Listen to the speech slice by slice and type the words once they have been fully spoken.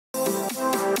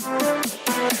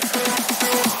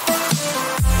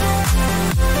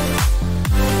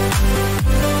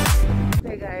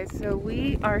So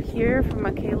we are here for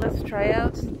Makeila's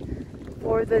tryouts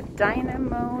for the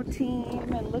Dynamo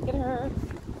team, and look at her.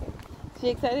 She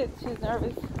excited? She's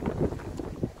nervous.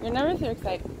 You're nervous or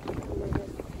excited?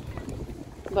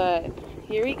 But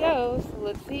here we go. So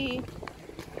let's see.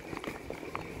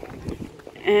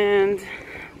 And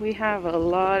we have a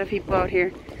lot of people out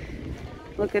here.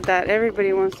 Look at that.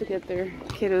 Everybody wants to get their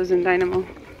kiddos in Dynamo.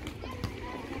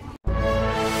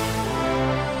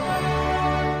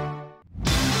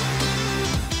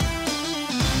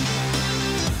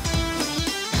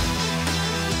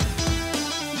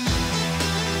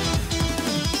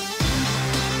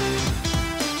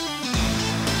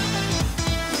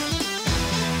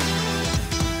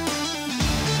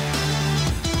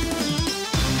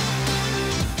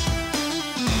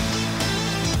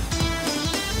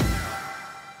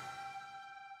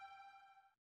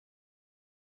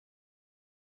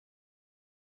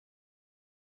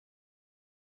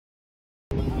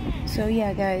 So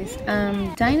yeah guys,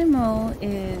 Dynamo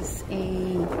is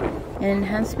an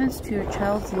enhancement to your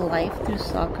child's life through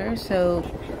soccer. So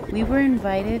we were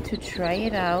invited to try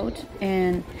it out,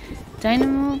 and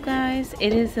Dynamo, guys,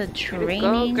 it is a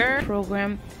training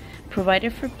program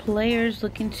provided for players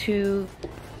looking to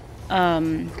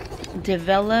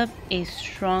develop a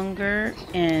stronger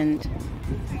and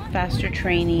faster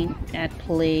training at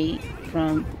play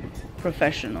from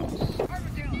professionals.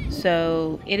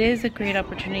 So it is a great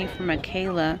opportunity for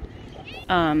Makeila.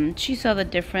 She saw the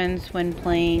difference when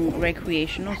playing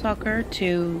recreational soccer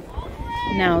to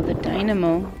now the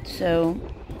Dynamo. So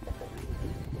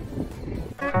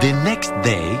the next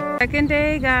day, second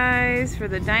day guys for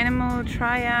the Dynamo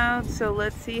tryouts. So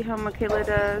let's see how Makeila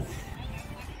does.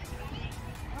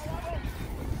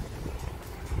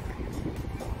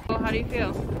 Well, how do you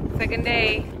feel? Second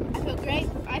day. I feel great.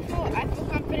 I feel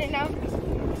confident now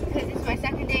because it's my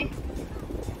second day.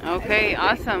 Okay,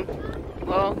 awesome.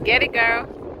 Well, get it, girl.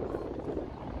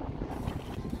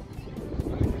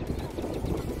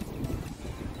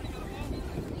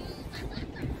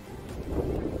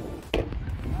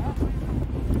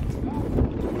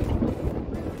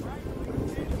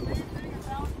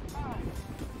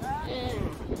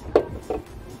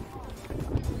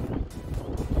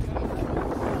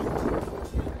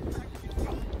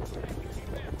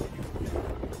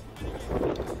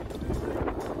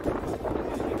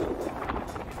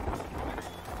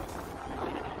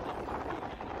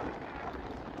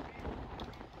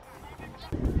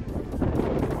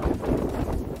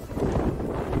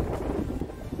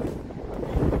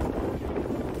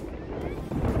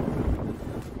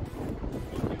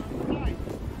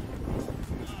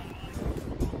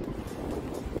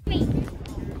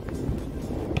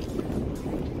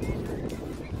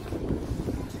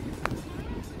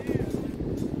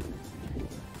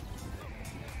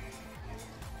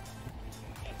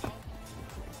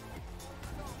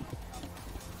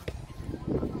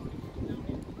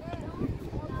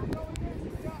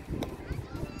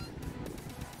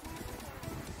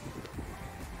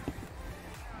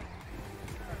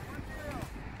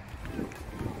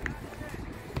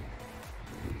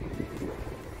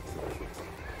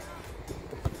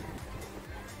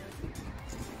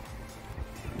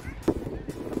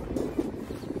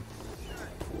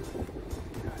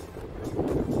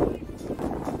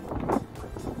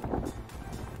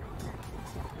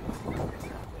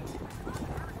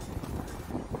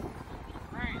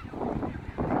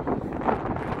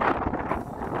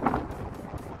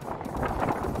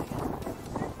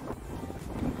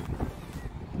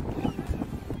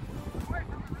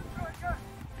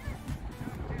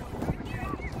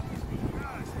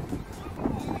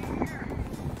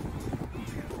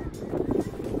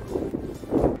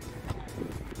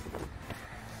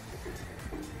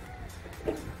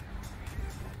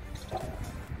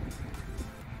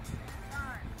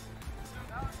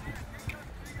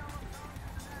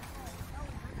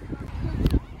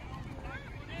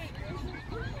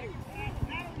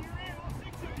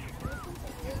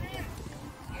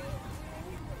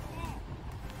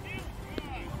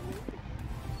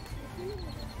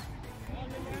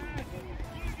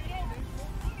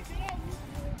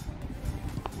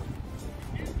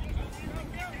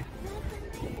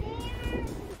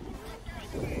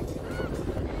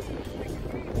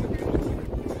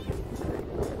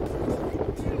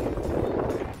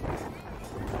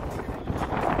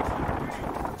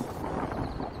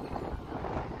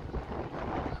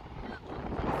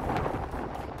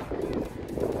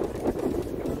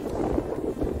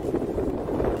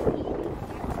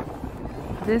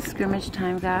 This scrimmage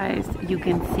time, guys, you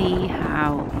can see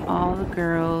how all the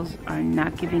girls are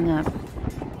not giving up.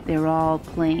 They're all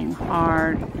playing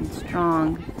hard and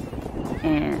strong,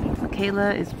 and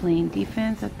Makeila is playing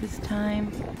defense at this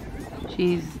time.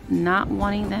 She's not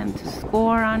wanting them to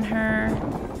score on her,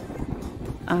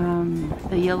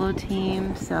 the yellow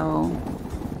team. So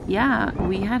yeah,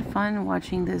 we had fun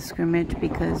watching this scrimmage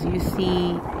because you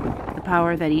see the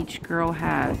power that each girl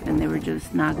has, and they were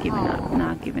just not giving up,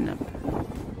 not giving up.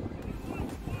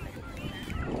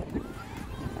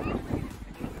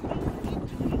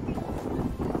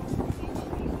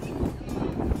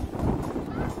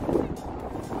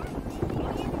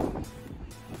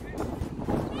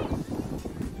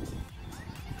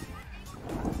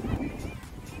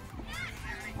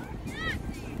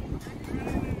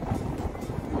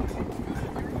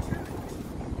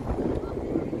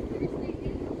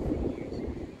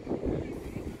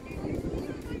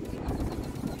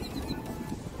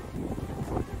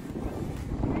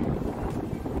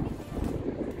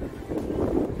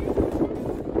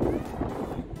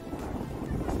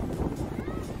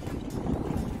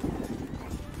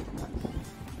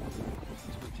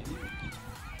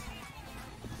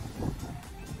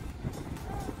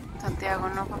 Santiago,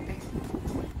 no, papi.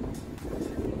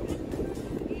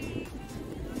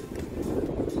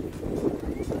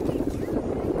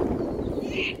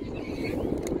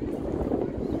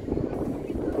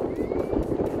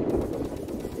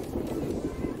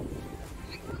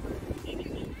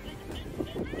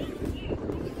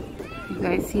 You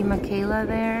guys see Makeila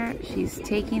there? She's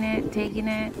taking it,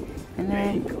 and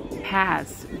then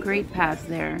pass. Great pass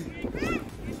there.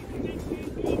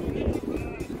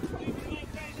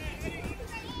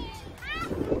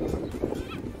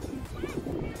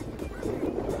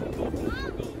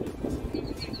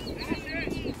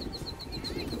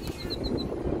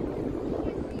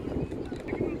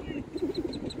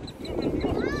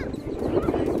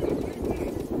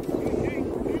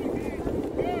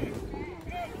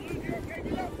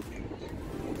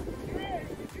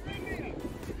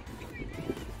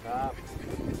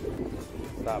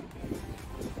 Stop.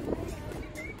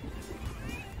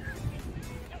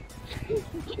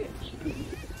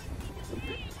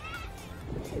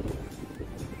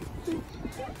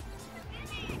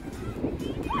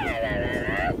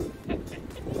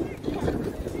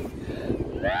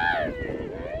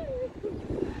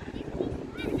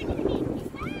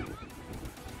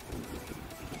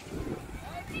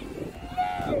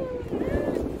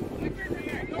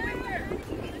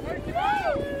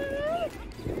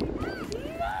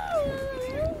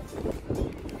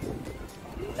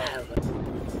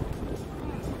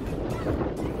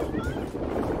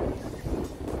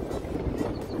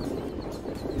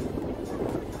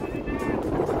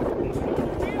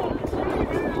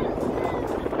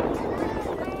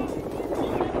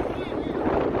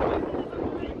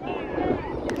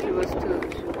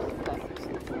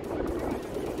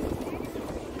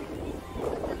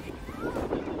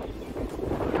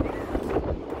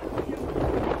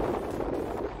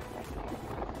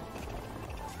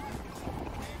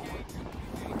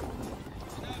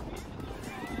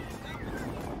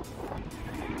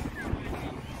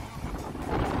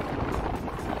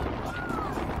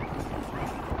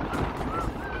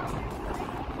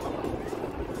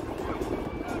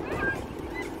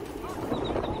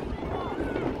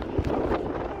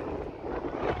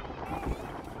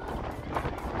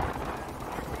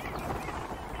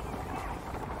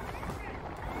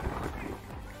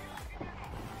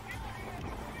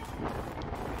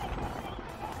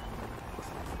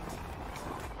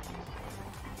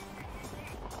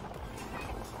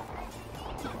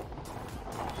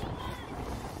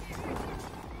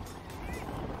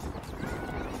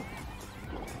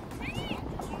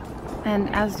 And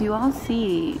as you all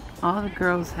see, all the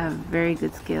girls have very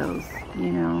good skills,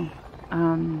 you know.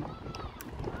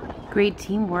 Great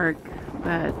teamwork,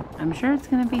 but I'm sure it's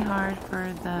going to be hard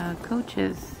for the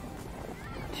coaches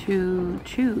to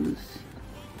choose.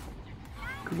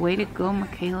 Way to go,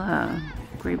 Makeila.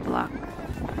 Great block.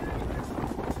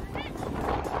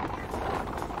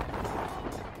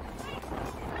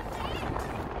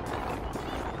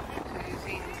 She's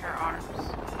using her arms.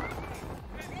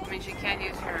 I mean, she can't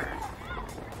use her.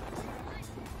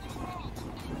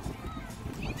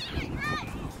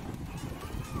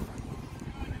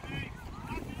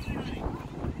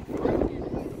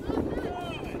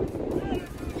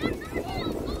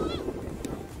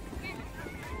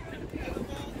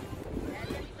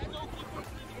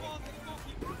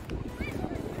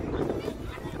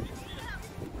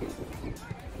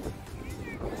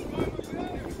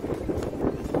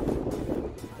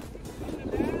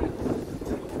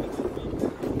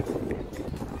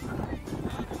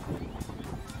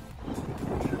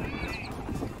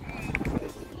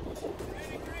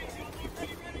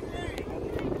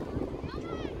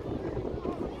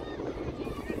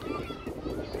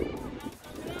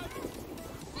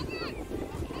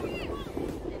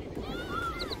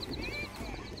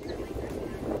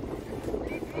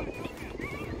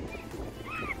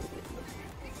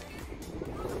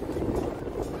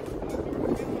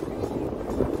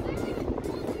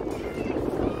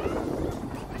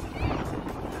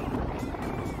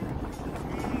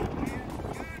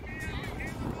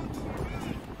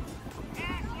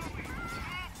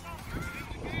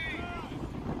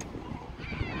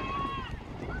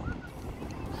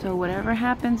 So whatever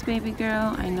happens, baby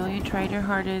girl, I know you tried your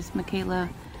hardest, Makeila.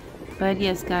 But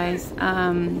yes, guys,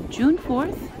 June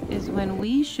 4th is when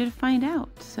we should find out.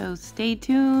 So stay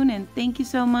tuned, and thank you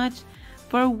so much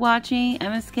for watching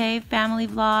MSK Family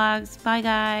Vlogs. Bye,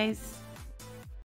 guys.